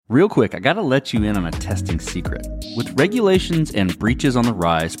Real quick, I gotta let you in on a testing secret. With regulations and breaches on the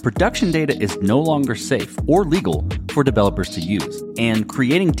rise, production data is no longer safe or legal for developers to use. And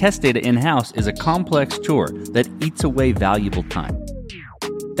creating test data in-house is a complex chore that eats away valuable time.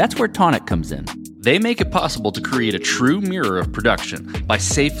 That's where Tonic comes in. They make it possible to create a true mirror of production by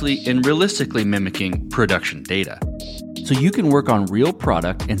safely and realistically mimicking production data. So you can work on real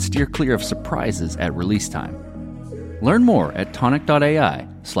product and steer clear of surprises at release time. Learn more at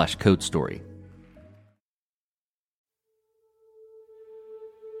tonic.ai/codestory.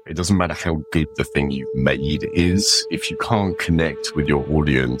 It doesn't matter how good the thing you've made is, if you can't connect with your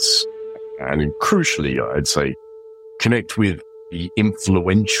audience, and crucially, I'd say, connect with the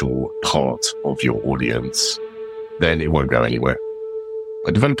influential part of your audience, then it won't go anywhere.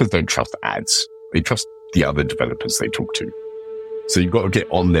 But developers don't trust ads. They trust the other developers they talk to. So you've got to get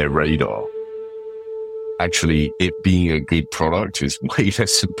on their radar. Actually, it being a good product is way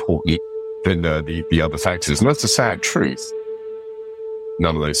less important than the other factors. And that's the sad truth.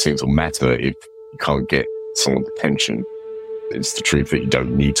 None of those things will matter if you can't get someone's attention. It's the truth that you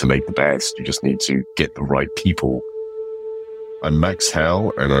don't need to make the best. You just need to get the right people. I'm Max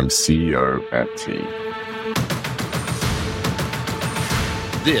Howell, and I'm CEO at T.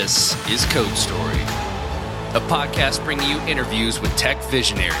 This is Code Story, a podcast bringing you interviews with tech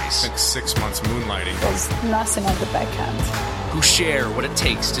visionaries. Like 6 months moonlighting. There's nothing on the back end. Who share what it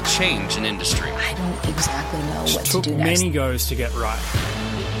takes to change an industry. I don't exactly know what to do took next. many goes to get right.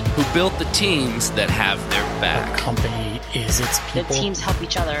 Who built the teams that have their A back. company is its The people. teams help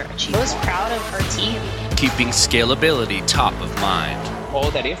each other achieve. I was proud of our team. Keeping scalability top of mind.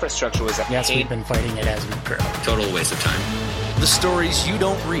 All that infrastructure was Yes, we've been fighting it as we grow. Total waste of time. The stories you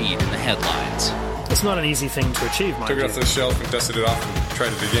don't read in the headlines. It's not an easy thing to achieve, mind Took it you. off the shelf and dusted it off and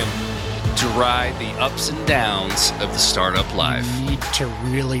tried it again. To ride the ups and downs of the startup life. You need to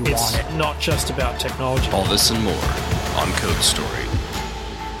really It's want it. not just about technology. All this and more on Code Story.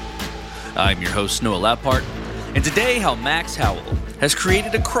 I'm your host, Noah Lappart, and today how Max Howell has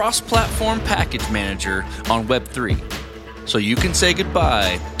created a cross-platform package manager on Web3 so you can say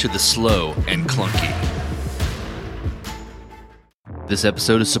goodbye to the slow and clunky. This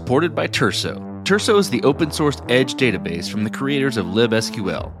episode is supported by Terso. Terso is the open-source edge database from the creators of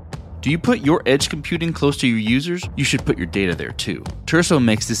libSQL. Do you put your edge computing close to your users? You should put your data there too. Terso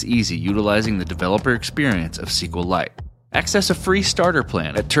makes this easy utilizing the developer experience of SQLite. Access a free starter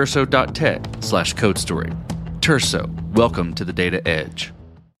plan at terso.tech/codestory. Terso, welcome to the data edge.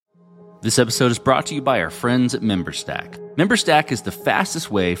 This episode is brought to you by our friends at MemberStack. MemberStack is the fastest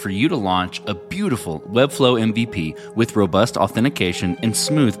way for you to launch a beautiful Webflow MVP with robust authentication and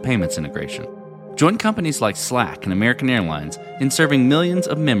smooth payments integration. Join companies like Slack and American Airlines in serving millions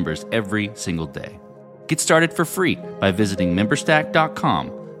of members every single day. Get started for free by visiting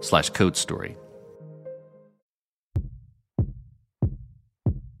memberstack.com/codestory.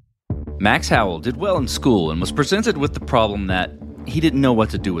 Max Howell did well in school and was presented with the problem that he didn't know what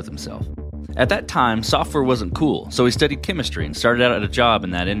to do with himself. At that time, software wasn't cool, so he studied chemistry and started out at a job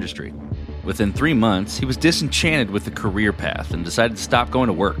in that industry. Within 3 months, he was disenchanted with the career path and decided to stop going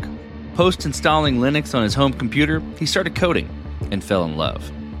to work. Post-installing Linux on his home computer, he started coding and fell in love.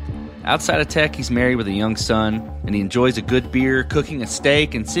 Outside of tech, he's married with a young son, and he enjoys a good beer, cooking a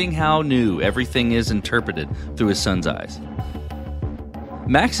steak, and seeing how new everything is interpreted through his son's eyes.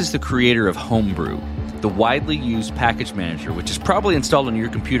 Max is the creator of Homebrew, the widely used package manager, which is probably installed on your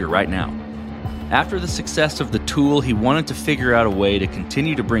computer right now. After the success of the tool, he wanted to figure out a way to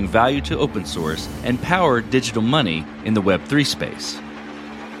continue to bring value to open source and power digital money in the Web3 space.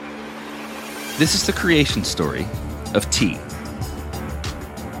 This is the creation story of T.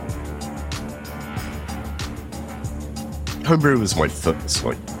 Homebrew was my first,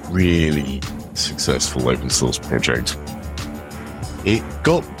 really successful open source project. It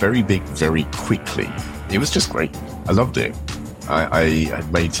got very big very quickly. It was just great. I loved it. I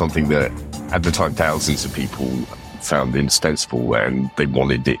had made something that, at the time, thousands of people found indispensable, and they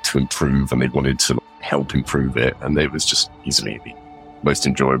wanted it to improve, and they wanted to help improve it. And it was just easily the most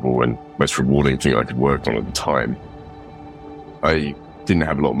enjoyable and most rewarding thing I could work on at the time. I didn't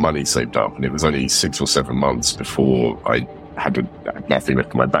have a lot of money saved up, and it was only 6 or 7 months before I had nothing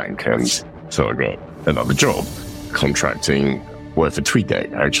left in my bank. And so I got another job, contracting work for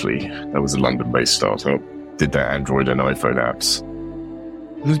TweetDeck, actually. That was a London-based startup. Did their Android and iPhone apps.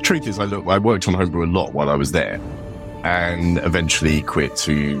 The truth is, I worked on Homebrew a lot while I was there, and eventually quit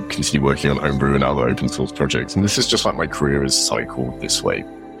to continue working on Homebrew and other open source projects. And this is just like my career has cycled this way.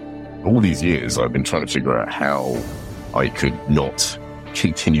 All these years, I've been trying to figure out how I could not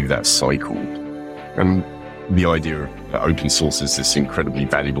continue that cycle. And the idea that open source is this incredibly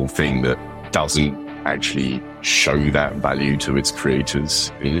valuable thing that doesn't actually show that value to its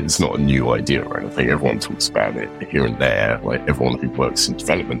creators. It's not a new idea or anything. Everyone talks about it here and there. Like everyone who works in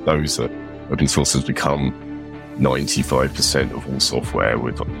development knows that open source has become 95% of all software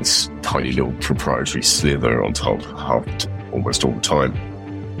with this tiny little proprietary slither on top almost all the time.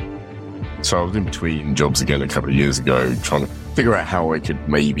 So I was in between jobs again a couple of years ago, trying to figure out how I could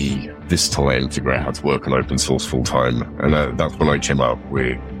maybe this time figure out how to work on open source full time. And that's when I came up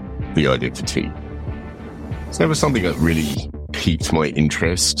with the idea for T. It's never something that really piqued my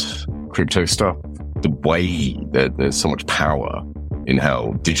interest, crypto stuff. The way that there's so much power in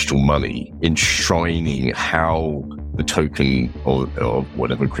how digital money enshrining how the token or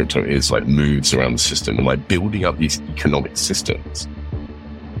whatever crypto is like moves around the system and like building up these economic systems.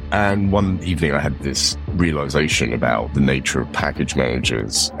 And one evening I had this realization about the nature of package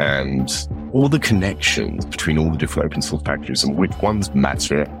managers and all the connections between all the different open source packages and which ones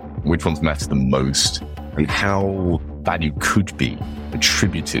matter the most and how value could be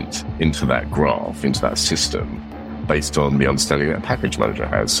attributed into that graph, into that system, based on the understanding that a package manager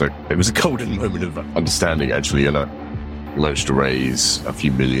has. So it was a golden moment of understanding, actually, and I managed to raise a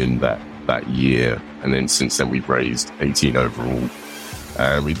few million that year. And then since then, we've raised 18 overall.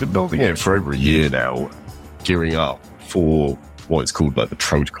 And we've been building it for over a year now, gearing up for what is called like the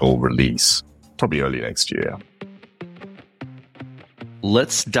protocol release, probably early next year.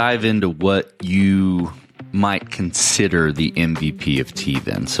 Let's dive into what you might consider the MVP of T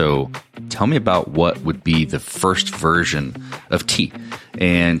then. So tell me about what would be the first version of T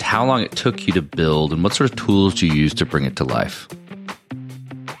and how long it took you to build and what sort of tools you used to bring it to life.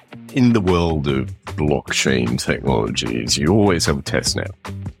 In the world of blockchain technologies, you always have a testnet.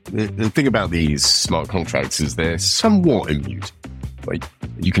 The thing about these smart contracts is they're somewhat immutable. Like,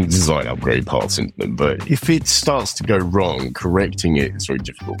 you can design upgrade parts into them, but if it starts to go wrong, correcting it is very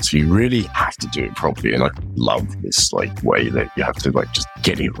difficult. So you really have to do it properly. And I love this like way that you have to like just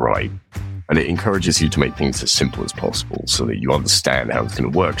get it right. And it encourages you to make things as simple as possible so that you understand how it's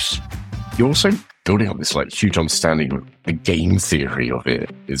going to work. You're also building up this like huge understanding of the game theory of it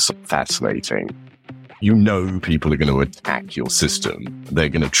is fascinating. You know people are going to attack your system. They're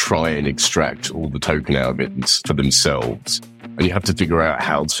going to try and extract all the token out of it for themselves. And you have to figure out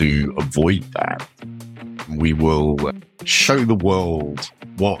how to avoid that. We will show the world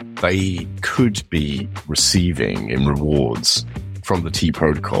what they could be receiving in rewards from the T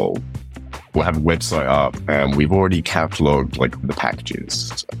protocol. We'll have a website up and we've already cataloged like the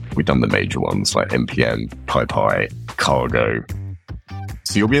packages. We've done the major ones like NPM, PyPy, Cargo.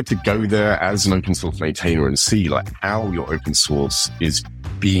 So you'll be able to go there as an open source maintainer and see like how your open source is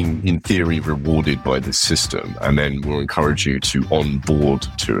being in theory rewarded by this system. And then we'll encourage you to onboard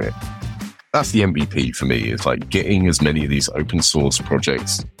to it. That's the MVP for me, is like getting as many of these open source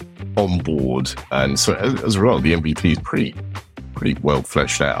projects on board. And so as a result, the MVP is pretty well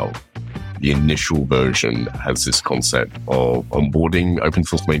fleshed out. The initial version has this concept of onboarding open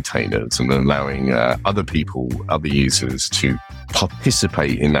source maintainers and allowing other people, other users to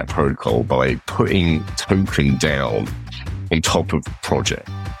participate in that protocol by putting token down on top of the project.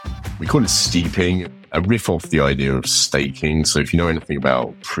 We call it steeping, a riff off the idea of staking. So if you know anything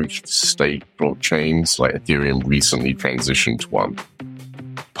about proof of stake blockchains, like Ethereum recently transitioned to one,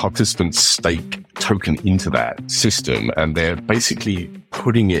 participants stake token into that system and they're basically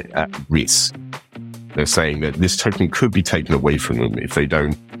putting it at risk. They're saying that this token could be taken away from them if they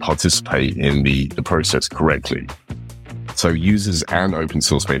don't participate in the process correctly. So users and open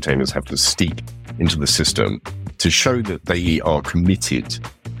source maintainers have to steep into the system to show that they are committed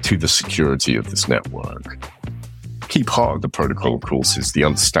to the security of this network. Key part of the protocol, of course, is the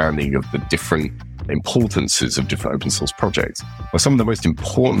understanding of the different importances of different open source projects. Well, some of the most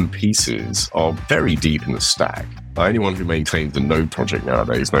important pieces are very deep in the stack. Anyone who maintains a node project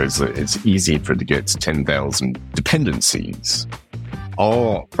nowadays knows that it's easy for it to get to 10,000 dependencies.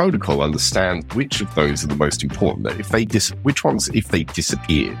 Our protocol understands which of those are the most important. That which ones, if they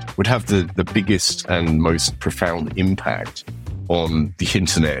disappeared, would have the biggest and most profound impact on the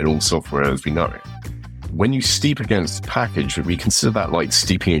internet and all software as we know it. When you steep against a package, we consider that like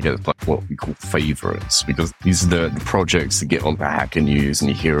steeping against like what we call favorites, because these are the projects that get onto Hacker News and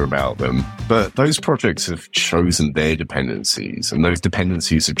you hear about them. But those projects have chosen their dependencies, and those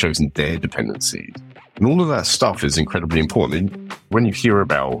dependencies have chosen their dependencies. And all of that stuff is incredibly important. And when you hear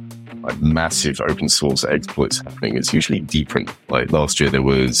about like massive open source exploits happening, it's usually different. Like last year there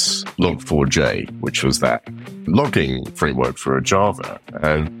was Log4j, which was that logging framework for Java,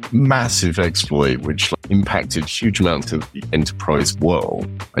 and massive exploit which impacted huge amounts of the enterprise world,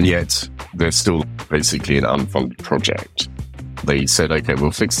 and yet they're still basically an unfunded project. They said, okay, we'll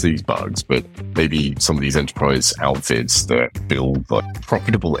fix these bugs, but maybe some of these enterprise outfits that build like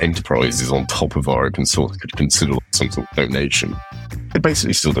profitable enterprises on top of our open source could consider some sort of donation. It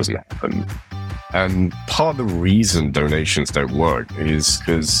basically still doesn't happen. And part of the reason donations don't work is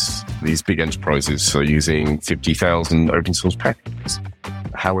because these big enterprises are using 50,000 open source packages.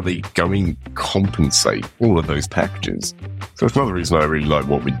 How are they going to compensate all of those packages? So it's another reason I really like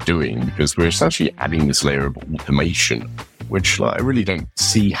what we're doing, because we're essentially adding this layer of automation, which I really don't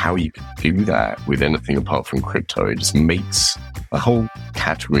see how you could do that with anything apart from crypto. It just makes a whole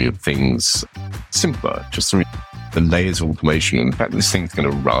category of things simpler, just through the layers of automation and the fact that this thing's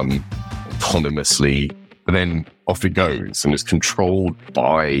going to run autonomously, but then off it goes and it's controlled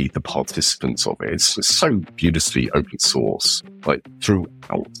by the participants of it. It's so beautifully open source, like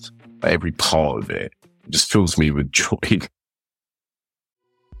throughout every part of it. It just fills me with joy.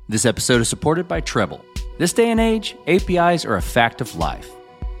 This episode is supported by Treble. This day and age, APIs are a fact of life.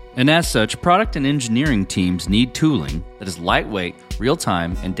 And as such, product and engineering teams need tooling that is lightweight,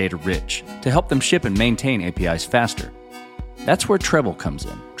 real-time, and data-rich to help them ship and maintain APIs faster. That's where Treble comes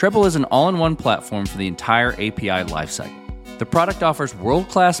in. Treble is an all-in-one platform for the entire API lifecycle. The product offers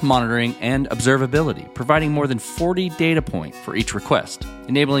world-class monitoring and observability, providing more than 40 data points for each request,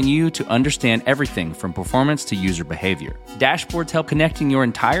 enabling you to understand everything from performance to user behavior. Dashboards help connecting your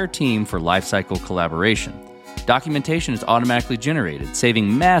entire team for lifecycle collaboration. Documentation is automatically generated,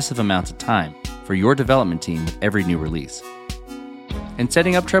 saving massive amounts of time for your development team with every new release. And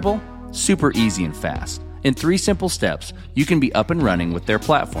setting up Treble? Super easy and fast. In 3 simple steps, you can be up and running with their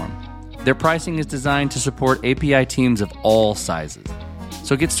platform. Their pricing is designed to support API teams of all sizes.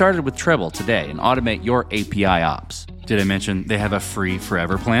 So get started with Treble today and automate your API ops. Did I mention they have a free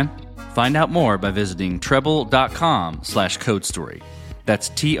forever plan? Find out more by visiting treble.com/codestory. That's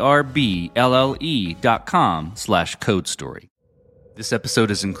TRBLLE.com/codestory. This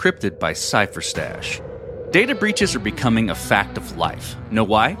episode is encrypted by CipherStash. Data breaches are becoming a fact of life. Know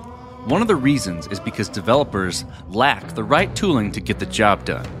why? One of the reasons is because developers lack the right tooling to get the job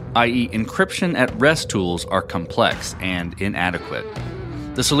done, i.e. encryption at rest tools are complex and inadequate.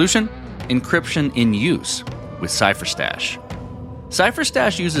 The solution? Encryption in use with CipherStash.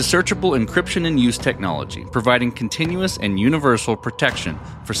 CipherStash uses searchable encryption in use technology, providing continuous and universal protection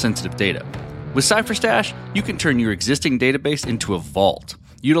for sensitive data. With CipherStash, you can turn your existing database into a vault,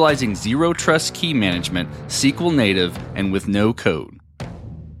 utilizing zero-trust key management, SQL native, and with no code.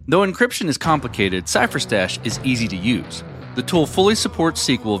 Though encryption is complicated, CipherStash is easy to use. The tool fully supports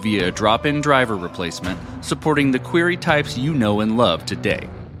SQL via a drop-in driver replacement, supporting the query types you know and love today.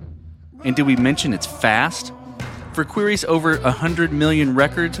 And did we mention it's fast? For queries over 100 million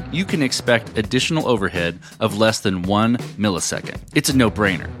records, you can expect additional overhead of less than 1 millisecond. It's a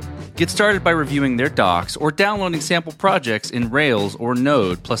no-brainer. Get started by reviewing their docs or downloading sample projects in Rails or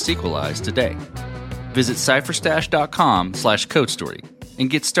Node plus Sequelize today. Visit cypherstash.com/codestory and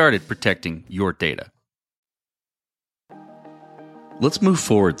get started protecting your data. Let's move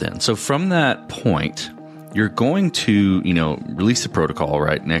forward then. So from that point, you're going to, release the protocol,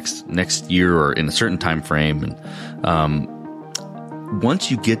 right, next year or in a certain time frame. And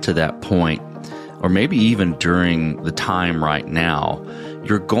once you get to that point, or maybe even during the time right now,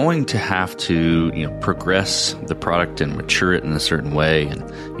 you're going to have to, progress the product and mature it in a certain way. And,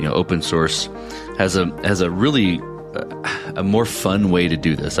 open source has a really a more fun way to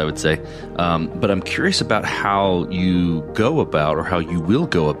do this, I would say. But I'm curious about how you go about, or how you will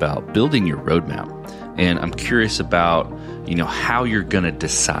go about building your roadmap. And I'm curious about, how you're going to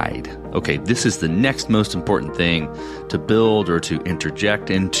decide, okay, this is the next most important thing to build or to interject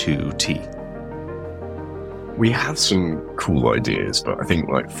into T. We have some cool ideas, but I think,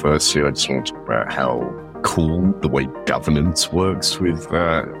 firstly, I just want to talk about how cool the way governance works with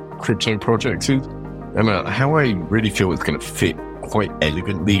crypto projects is. And how I really feel it's going to fit quite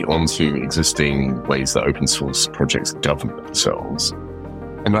elegantly onto existing ways that open source projects govern themselves.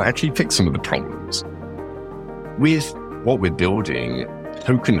 And I actually picked some of the problems. With what we're building,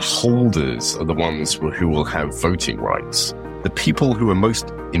 token holders are the ones who will have voting rights. The people who are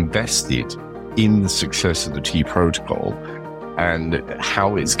most invested in the success of the T protocol and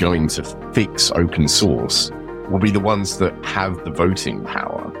how it's going to fix open source will be the ones that have the voting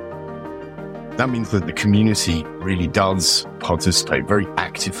power. That means that the community really does participate very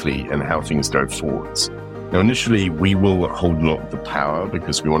actively in how things go forwards. Now, initially, we will hold a lot of the power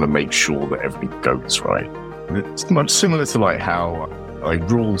because we want to make sure that everything goes right. And it's much similar to how I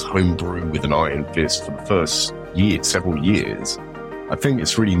ruled homebrew with an iron fist for the first several years. I think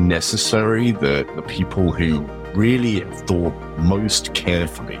it's really necessary that the people who really have thought most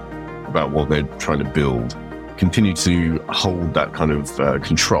carefully about what they're trying to build continue to hold that kind of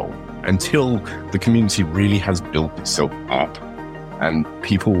control until the community really has built itself up and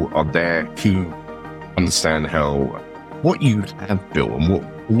people are there who understand what you have built and what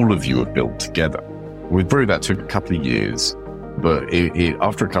all of you have built together. With Brew, that took a couple of years, but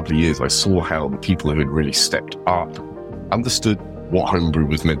after a couple of years, I saw how the people who had really stepped up understood what homebrew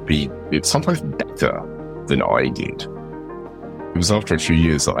was meant to be. It's sometimes better than I did. It was after a few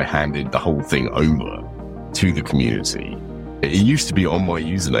years that I handed the whole thing over to the community. It used to be on my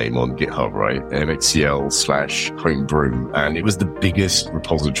username on GitHub, right? mxcl/homebrew, and it was the biggest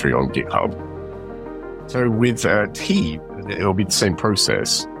repository on GitHub. So with Tea, it'll be the same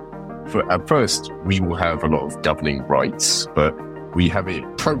process. At first, we will have a lot of governing rights, but we have it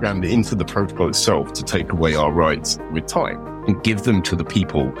programmed into the protocol itself to take away our rights with time and give them to the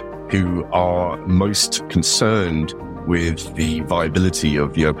people who are most concerned with the viability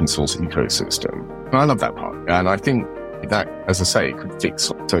of the open source ecosystem. And I love that part. And I think that, as I say, could fix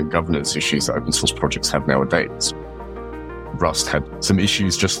certain governance issues that open source projects have nowadays. Rust had some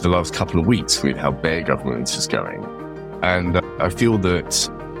issues just the last couple of weeks with how their governance is going. And I feel that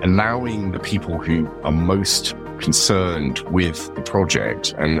allowing the people who are most concerned with the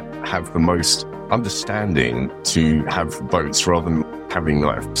project and have the most understanding to have votes rather than having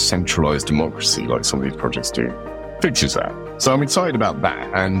like centralized democracy like some of these projects do fixes that. So I'm excited about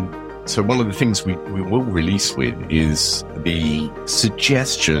that. And so one of the things we will release with is the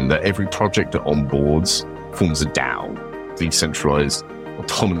suggestion that every project that onboards forms a DAO, decentralized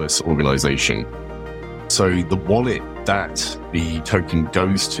autonomous organization. So the wallet that the token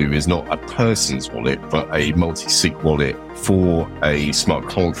goes to is not a person's wallet, but a multi-sig wallet for a smart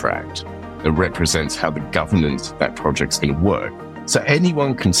contract that represents how the governance of that project's going to work. So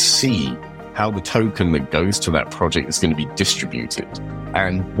anyone can see how the token that goes to that project is going to be distributed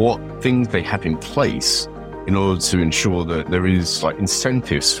and what things they have in place in order to ensure that there is like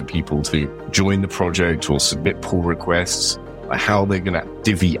incentives for people to join the project or submit pull requests, like how they're going to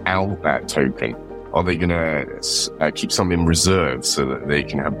divvy out that token. Are they going to keep some in reserve so that they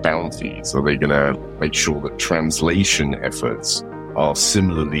can have bounties? Are they going to make sure that translation efforts are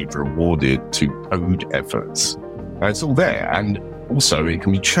similarly rewarded to code efforts? And it's all there. And also it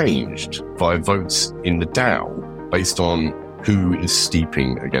can be changed via votes in the DAO based on who is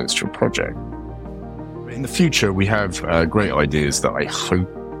steeping against your project. In the future, we have great ideas that I hope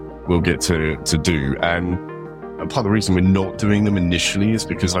we'll get to do. And part of the reason we're not doing them initially is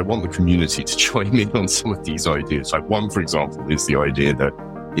because I want the community to chime in on some of these ideas. Like one, for example, is the idea that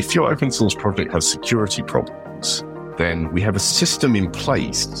if your open source project has security problems, then we have a system in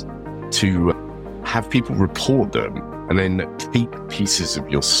place to have people report them and then take pieces of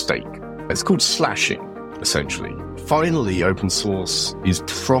your stake. It's called slashing, essentially. Finally, open source is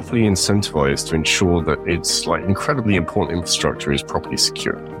properly incentivized to ensure that its like incredibly important infrastructure is properly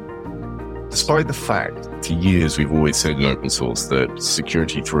secured. Despite the fact, for years we've always said in open source that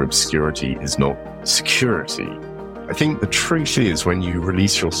security through obscurity is not security. I think the truth is when you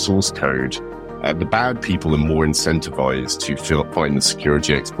release your source code, the bad people are more incentivized to find the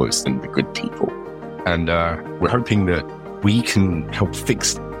security exploits than the good people. And we're hoping that we can help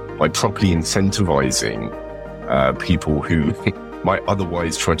fix by properly incentivizing people who might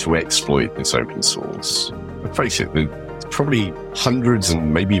otherwise try to exploit this open source. But face it, there's probably hundreds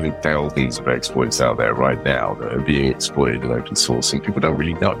and maybe even thousands of exploits out there right now that are being exploited in open source and people don't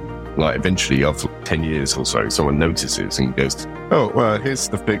really know. Like eventually after 10 years or so, someone notices and goes, oh, well, here's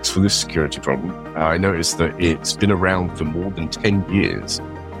the fix for this security problem. I noticed that it's been around for more than 10 years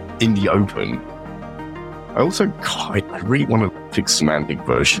in the open. I really want to fix semantic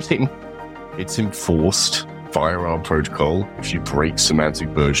versioning. It's enforced via our protocol. If you break semantic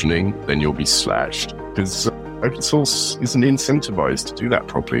versioning, then you'll be slashed because open source isn't incentivized to do that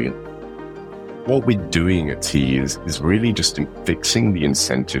properly. What we're doing at T is really just fixing the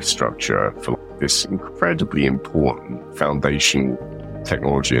incentive structure for this incredibly important foundation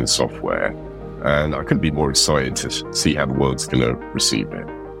technology and software. And I couldn't be more excited to see how the world's going to receive it.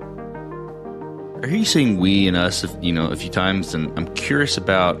 I hear you saying we and us, a few times, and I'm curious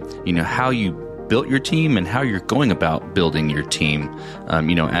about, how you built your team and how you're going about building your team.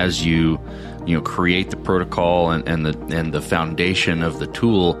 As you create the protocol and the foundation of the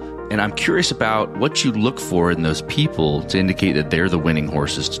tool. And I'm curious about what you look for in those people to indicate that they're the winning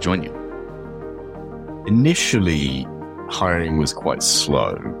horses to join you. Initially, hiring was quite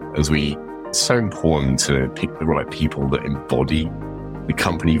slow it's so important to pick the right people that embody the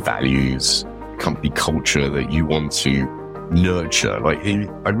company values, company culture that you want to nurture.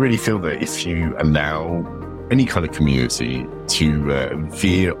 I really feel that if you allow any kind of community to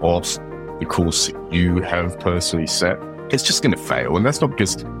veer off the course you have personally set, it's just going to fail. And that's not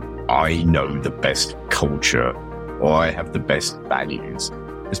because I know the best culture or I have the best values.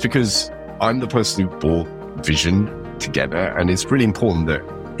 It's because I'm the person who brought vision together, and it's really important that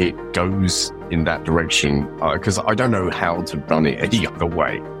it goes in that direction, because I don't know how to run it any other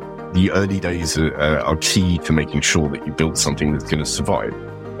way. The early days are key to making sure that you build something that's going to survive.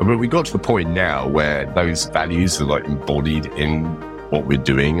 But we got to the point now where those values are embodied in what we're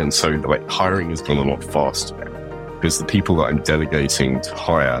doing, and so hiring has gone a lot faster now, because the people that I'm delegating to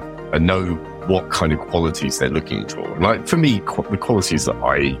hire know what kind of qualities they're looking for. For me, the qualities that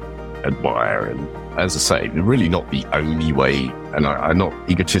I admire, and as I say, they're really not the only way, and I'm not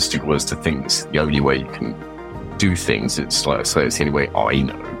egotistical as to think it's the only way you can do things. It's it's the only way I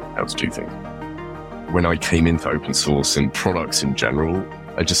know how to do things. When I came into open source and products in general,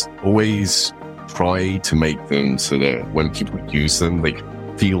 I just always try to make them so that when people use them, they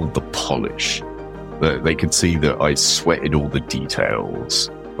feel the polish, that they could see that I sweated all the details.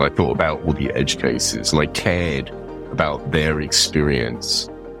 I thought about all the edge cases, and I cared about their experience.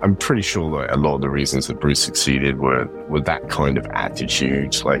 I'm pretty sure that a lot of the reasons that Bruce succeeded were that kind of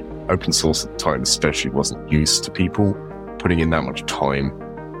attitude. Open source at the time especially wasn't used to people putting in that much time.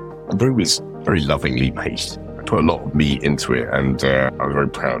 And Bruce was very lovingly made. I put a lot of me into it, and I'm very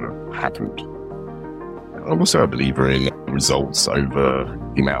proud of what happened. I'm also a believer in results over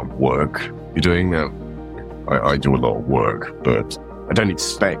the amount of work you're doing. Now, I do a lot of work, but I don't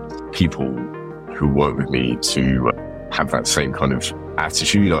expect people who work with me to have that same kind of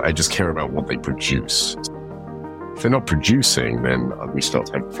attitude. I just care about what they produce. If they're not producing, then we start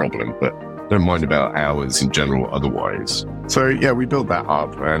to have a problem, but I don't mind about hours in general otherwise. So yeah, we built that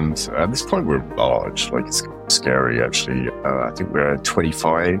up, and at this point we're large. It's scary, actually. I think we're at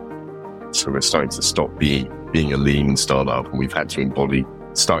 25, so we're starting to stop being a lean startup, and we've had to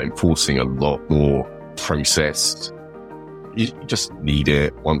start enforcing a lot more process. You just need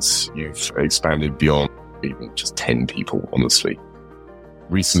it once you've expanded beyond even just 10 people, honestly.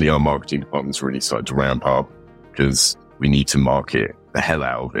 Recently, our marketing department's really started to ramp up because we need to market the hell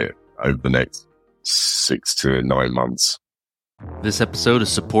out of it over the next 6 to 9 months. This episode is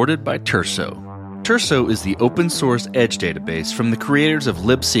supported by Terso. Terso is the open source edge database from the creators of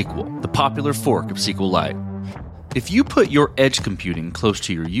libSQL, the popular fork of SQLite. If you put your edge computing close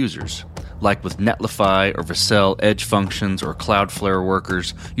to your users, like with Netlify or Vercel edge functions or Cloudflare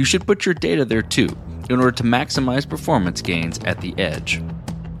workers, you should put your data there too, in order to maximize performance gains at the edge.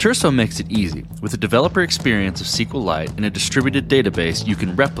 Terso makes it easy. With a developer experience of SQLite and a distributed database you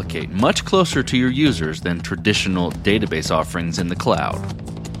can replicate much closer to your users than traditional database offerings in the cloud.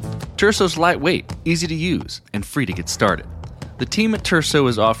 Terso's lightweight, easy to use, and free to get started. The team at Terso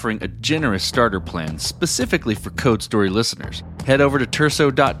is offering a generous starter plan specifically for Code Story listeners. Head over to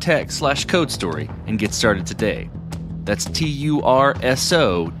terso.tech/codestory and get started today. That's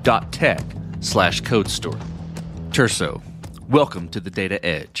turso.tech/codestory. Terso, welcome to the Data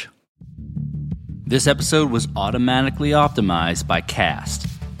Edge. This episode was automatically optimized by Cast.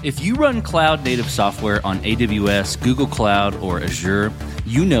 If you run cloud-native software on AWS, Google Cloud, or Azure,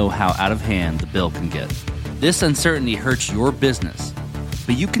 you know how out of hand the bill can get. This uncertainty hurts your business,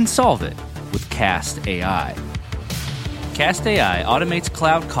 but you can solve it with Cast AI. Cast AI automates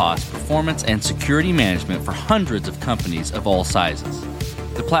cloud cost, performance, and security management for hundreds of companies of all sizes.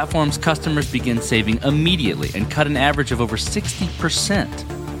 The platform's customers begin saving immediately and cut an average of over 60%.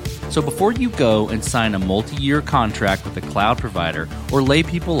 So before you go and sign a multi-year contract with a cloud provider or lay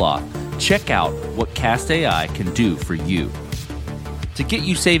people off, check out what Cast AI can do for you. To get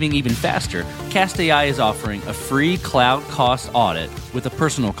you saving even faster, Cast AI is offering a free cloud cost audit with a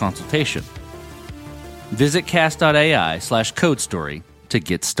personal consultation. Visit cast.ai/codestory to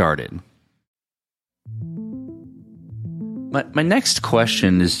get started. My next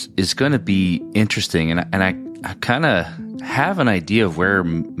question is going to be interesting, and I kind of have an idea of where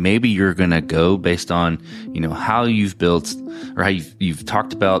maybe you're going to go based on how you've built or how you've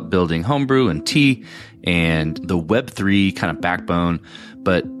talked about building Homebrew and T and the Web3 kind of backbone.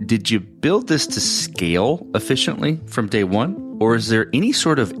 But did you build this to scale efficiently from day one, or is there any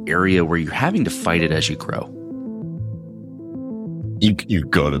sort of area where you're having to fight it as you grow? You've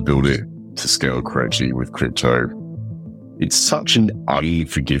got to build it to scale correctly with crypto. It's such an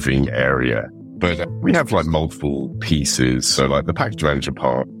unforgiving area, but we have multiple pieces. So the package manager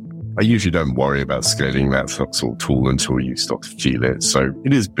part, I usually don't worry about scaling that sort of tool until you start to feel it. So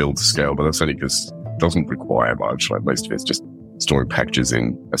it is built to scale, but that's only because it doesn't require much. Most of it's just storing packages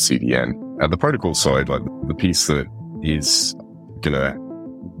in a CDN. At the protocol side, the piece that is going to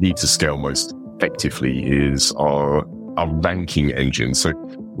need to scale most effectively is our ranking engine. So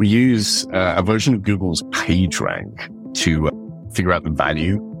we use a version of Google's PageRank to figure out the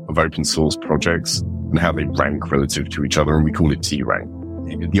value of open source projects and how they rank relative to each other, and we call it T-rank.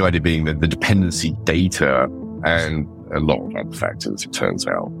 The idea being that the dependency data and a lot of other factors, it turns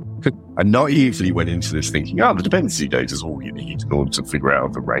out. I naively went into this thinking, the dependency data is all you need in order to figure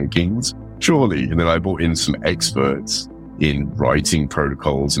out the rankings, surely. And then I brought in some experts in writing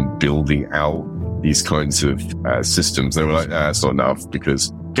protocols and building out these kinds of systems. They were like, that's not enough,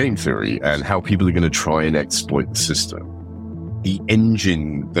 because game theory and how people are going to try and exploit the system. The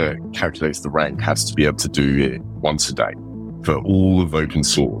engine that calculates the rank has to be able to do it once a day for all of open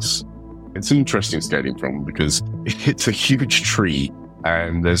source. It's an interesting scaling problem because it's a huge tree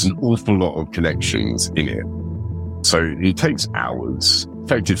and there's an awful lot of connections in it. So it takes hours.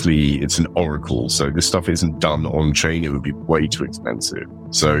 Effectively, it's an oracle. So this stuff isn't done on chain. It would be way too expensive.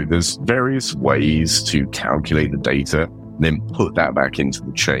 So there's various ways to calculate the data and then put that back into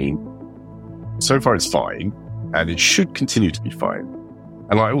the chain. So far, it's fine. And it should continue to be fine.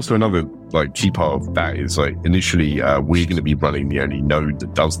 And also another key part of that is initially we're going to be running the only node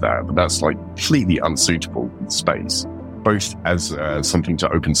that does that, but that's completely unsuitable in space, both as something to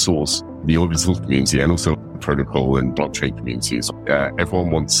open source the open source community and also the protocol and blockchain communities.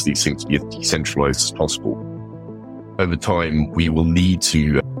 Everyone wants these things to be as decentralized as possible. Over time, we will need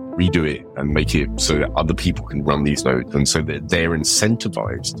to redo it and make it so that other people can run these nodes and so that they're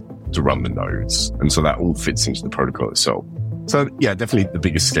incentivized to run the nodes. And so that all fits into the protocol itself. So yeah, definitely the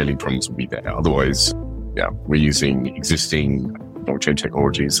biggest scaling problems will be there. Otherwise, we're using existing blockchain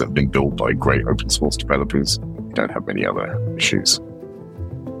technologies that have been built by great open source developers. We don't have many other issues.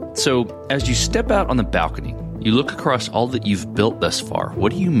 So as you step out on the balcony, you look across all that you've built thus far.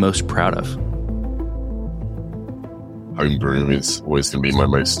 What are you most proud of? Homebrew is always going to be my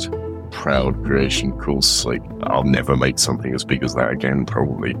most proud creation. Of course, I'll never make something as big as that again,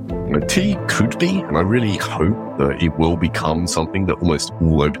 probably. T could be, and I really hope that it will become something that almost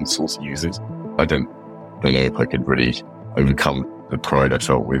all open source uses. I don't know if I could really overcome the pride I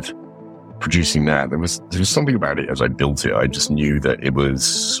felt with producing that. There was something about it as I built it. I just knew that it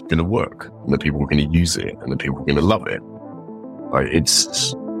was going to work, and that people were going to use it, and that people were going to love it.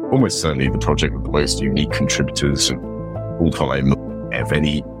 It's almost certainly the project with the most unique contributors all time of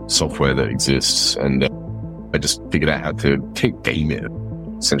any software that exists, and I just figured out how to game it,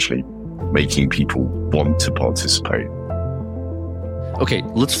 essentially making people want to participate. Okay,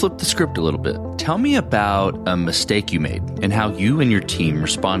 let's flip the script a little bit. Tell me about a mistake you made and how you and your team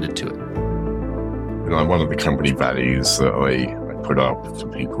responded to it. One of the company values that I put up for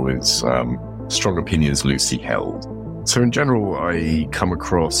people is strong opinions loosely held. So in general, I come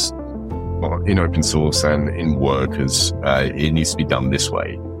across in open source and in work as it needs to be done this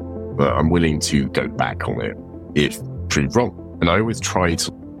way, but I'm willing to go back on it if proved wrong. And I always try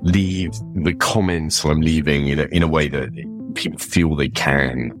to leave the comments I'm leaving in a way that people feel they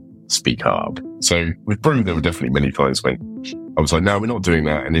can speak up. So with Brew, there were definitely many times when I was like, no, we're not doing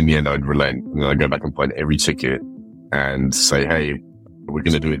that. And in the end, I'd relent. And then I'd go back and find every ticket and say, hey, we're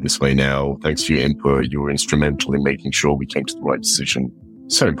going to do it this way now. Thanks for your input. You were instrumental in making sure we came to the right decision.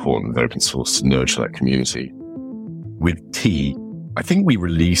 So important with open source to nurture that community. With T, I think we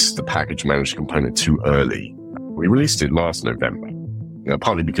released the package manager component too early. We released it last November,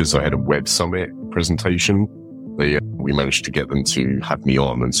 partly because I had a Web Summit presentation. We managed to get them to have me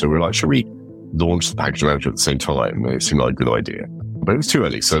on. And so we were like, should we launch the package manager at the same time? And it seemed like a good idea. But it was too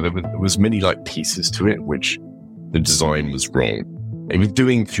early. So there was many pieces to it, which the design was wrong. It was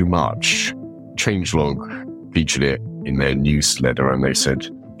doing too much. Changelog featured it in their newsletter and they said,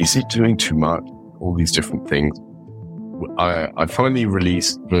 is it doing too much? All these different things. I finally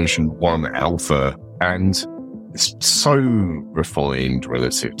released version 1 alpha and it's so refined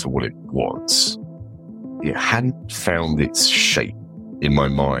relative to what it was. It hadn't found its shape in my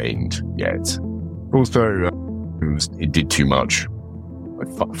mind yet. Also, it did too much.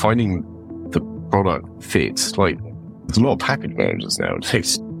 Finding the product fits, there's a lot of package managers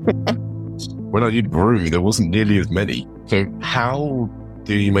nowadays. When I did Brew, there wasn't nearly as many. So how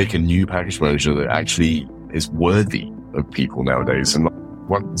do you make a new package manager that actually is worthy of people nowadays? And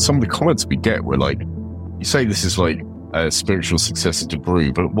some of the comments we get were you say this is a spiritual successor to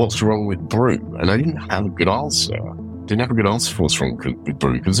Brew, but what's wrong with Brew? And I didn't have a good answer. Didn't have a good answer for what's wrong with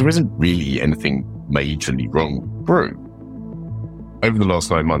Brew, because there isn't really anything majorly wrong with Brew. Over the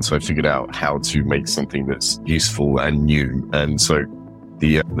last 9 months, I figured out how to make something that's useful and new. And so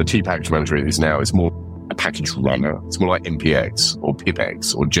the T package manager is more a package runner. It's more like NPX or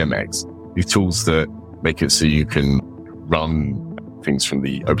PipX or GemX. These tools that make it so you can run things from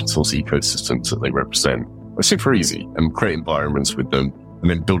the open source ecosystems that they represent are super easy, and create environments with them and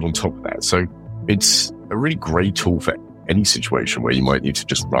then build on top of that. So it's a really great tool for any situation where you might need to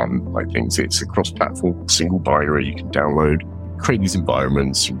just run like things. It's a cross-platform, single binary you can download, create these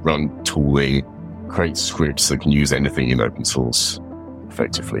environments, run tooling, create scripts that can use anything in open source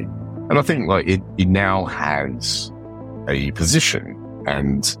effectively. And I think like it now has a position,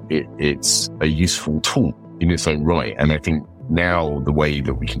 and it's a useful tool in its own right. And I think now the way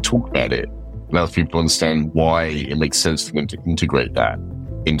that we can talk about it allows people to understand why it makes sense for them to integrate that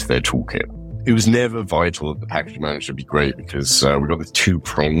into their toolkit. It was never vital that the package manager be great, because we've got this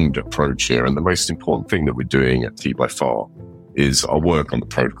two-pronged approach here. And the most important thing that we're doing at T by far is our work on the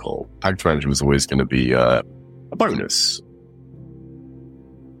protocol. Package manager was always going to be a bonus.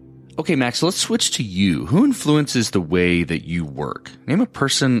 Okay, Max, let's switch to you. Who influences the way that you work? Name a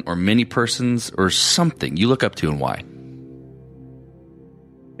person or many persons or something you look up to, and why.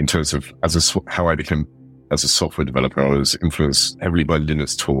 In terms of how I became as a software developer, I was influenced heavily by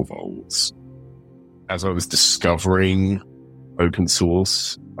Linux 12 volts. As I was discovering open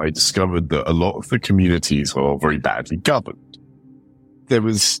source, I discovered that a lot of the communities are very badly governed. There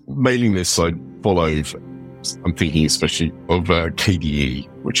was mailing lists I'd followed. I'm thinking especially of KDE,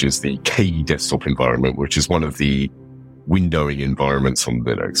 which is the K desktop environment, which is one of the windowing environments on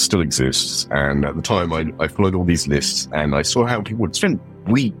Linux, still exists. And at the time, I followed all these lists, and I saw how people would spend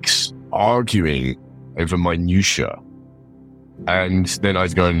weeks arguing over minutiae. And then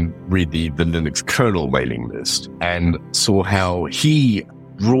I'd go and read the Linux kernel mailing list and saw how he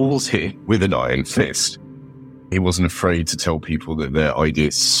rules it with an iron fist. He wasn't afraid to tell people that their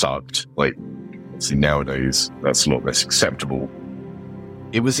ideas sucked. Like, see, nowadays, that's a lot less acceptable.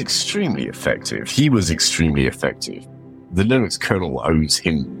 It was extremely effective. He was extremely effective. The Linux kernel owes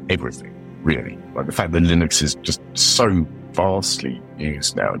him everything, really. Like, the fact that Linux is just so vastly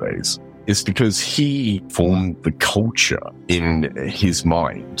used nowadays is because he formed the culture in his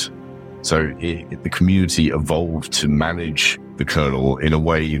mind. So the community evolved to manage the kernel in a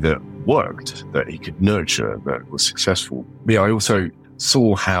way that worked, that he could nurture, that was successful. But yeah, I also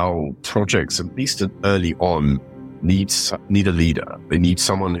saw how projects, at least early on, need a leader. They need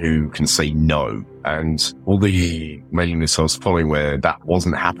someone who can say no. And all the mailing lists I was following where that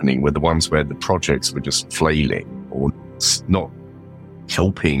wasn't happening were the ones where the projects were just flailing or not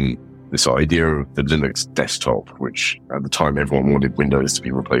helping this idea of the Linux desktop, which at the time everyone wanted Windows to be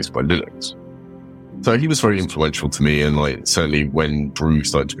replaced by Linux. So he was very influential to me, and like certainly when Brew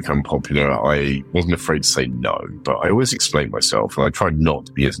started to become popular, I wasn't afraid to say no, but I always explained myself, and I tried not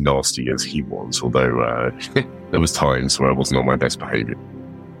to be as nasty as he was, although there was times where I wasn't on my best behavior.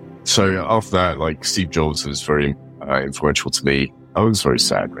 So after that, like Steve Jobs was very influential to me. I was very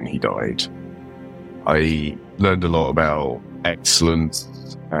sad when he died. I learned a lot about excellence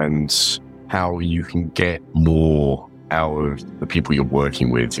and how you can get more out of the people you're working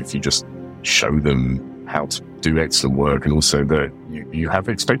with if you just show them how to do excellent work, and also that you have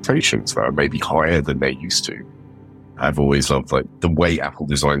expectations that are maybe higher than they used to. I've always loved like the way Apple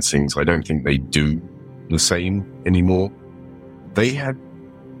designs things. I don't think they do the same anymore. They had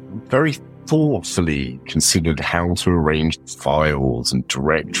very thoughtfully considered how to arrange files and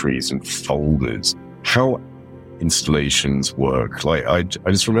directories and folders, how installations work. Like I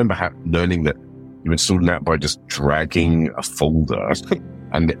just remember learning that you installed an app by just dragging a folder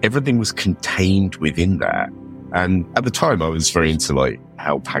and everything was contained within that. And at the time I was very into like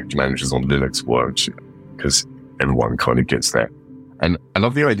how package managers on Linux worked, because everyone kind of gets that. And I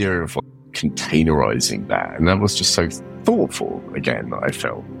love the idea of like containerizing that. And that was just so thoughtful again, I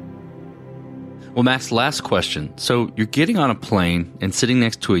felt. Well, Max, last question. So you're getting on a plane and sitting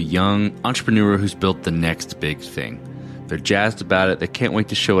next to a young entrepreneur who's built the next big thing. They're jazzed about it. They can't wait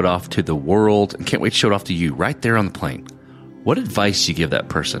to show it off to the world and can't wait to show it off to you right there on the plane. What advice do you give that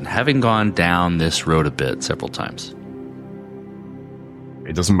person, having gone down this road a bit several times?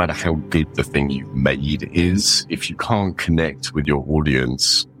 It doesn't matter how good the thing you've made is, if you can't connect with your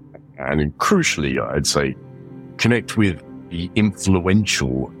audience, and crucially, I'd say, connect with the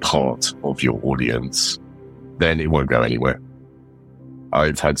influential part of your audience, then it won't go anywhere.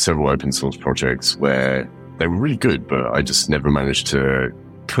 I've had several open source projects where they were really good, but I just never managed to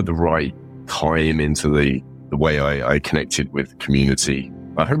put the right time into the way I connected with the community.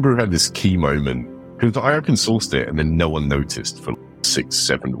 Homebrew had this key moment because I open sourced it and then no one noticed for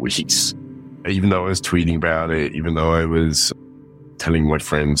 6-7 weeks. Even though I was tweeting about it, even though I was telling my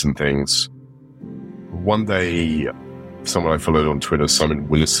friends and things. One day, someone I followed on Twitter, Simon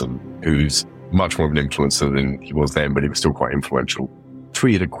Willison, who's much more of an influencer than he was then, but he was still quite influential,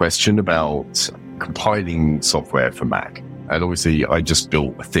 tweeted a question about compiling software for Mac. And obviously, I just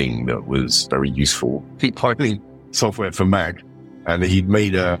built a thing that was very useful, compiling software for Mac. And he'd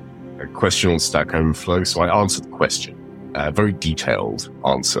made a question on Stack Overflow. So I answered the question, a very detailed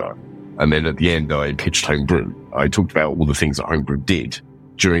answer. And then at the end, I pitched Homebrew. I talked about all the things that Homebrew did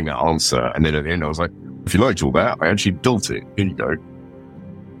during that answer. And then at the end, I was like, if you liked all that, I actually built it. Here you go.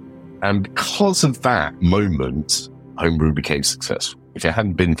 And because of that moment, Homebrew became successful. If it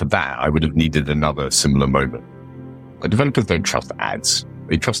hadn't been for that, I would have needed another similar moment. But developers don't trust ads.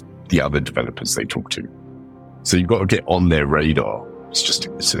 They trust the other developers they talk to. So you've got to get on their radar.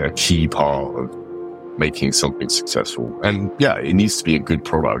 It's a key part of making something successful. And yeah, it needs to be a good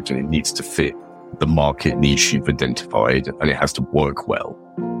product and it needs to fit the market niche you've identified and it has to work well.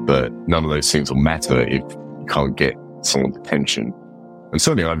 But none of those things will matter if you can't get someone's attention. And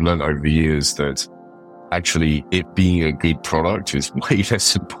certainly I've learned over the years that actually it being a good product is way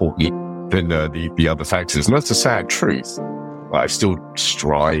less important than the other factors. And that's the sad truth. I still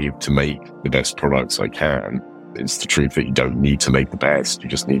strive to make the best products I can. It's the truth that you don't need to make the best. You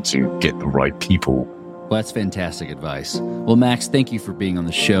just need to get the right people. Well, that's fantastic advice. Well, Max, thank you for being on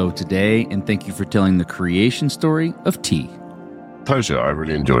the show today, and thank you for telling the creation story of tea. Pleasure. I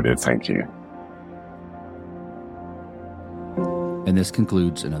really enjoyed it. Thank you. And this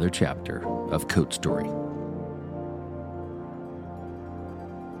concludes another chapter of Code Story.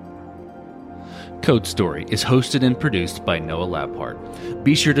 Code Story is hosted and produced by Noah Labhart.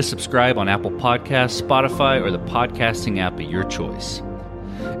 Be sure to subscribe on Apple Podcasts, Spotify, or the podcasting app of your choice.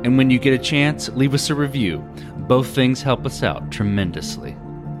 And when you get a chance, leave us a review. Both things help us out tremendously.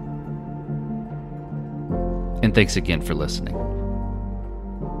 And thanks again for listening.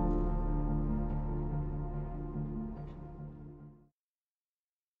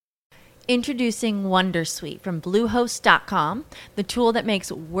 Introducing Wondersuite from Bluehost.com, the tool that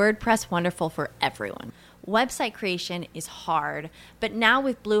makes WordPress wonderful for everyone. Website creation is hard, but now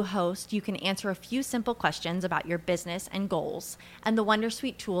with Bluehost, you can answer a few simple questions about your business and goals, and the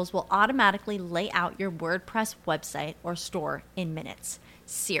Wondersuite tools will automatically lay out your WordPress website or store in minutes.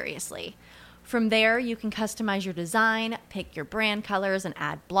 Seriously. From there, you can customize your design, pick your brand colors, and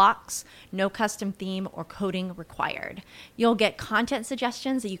add blocks. No custom theme or coding required. You'll get content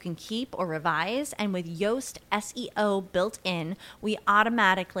suggestions that you can keep or revise, and with Yoast SEO built in, we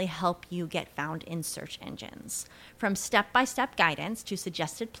automatically help you get found in search engines. From step-by-step guidance to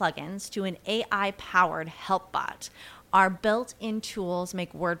suggested plugins to an AI-powered help bot, our built-in tools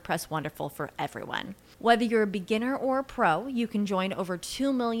make WordPress wonderful for everyone. Whether you're a beginner or a pro, you can join over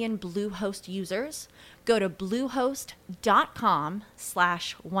 2 million Bluehost users. Go to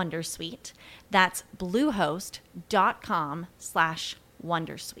bluehost.com/wondersuite. That's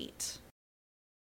bluehost.com/wondersuite.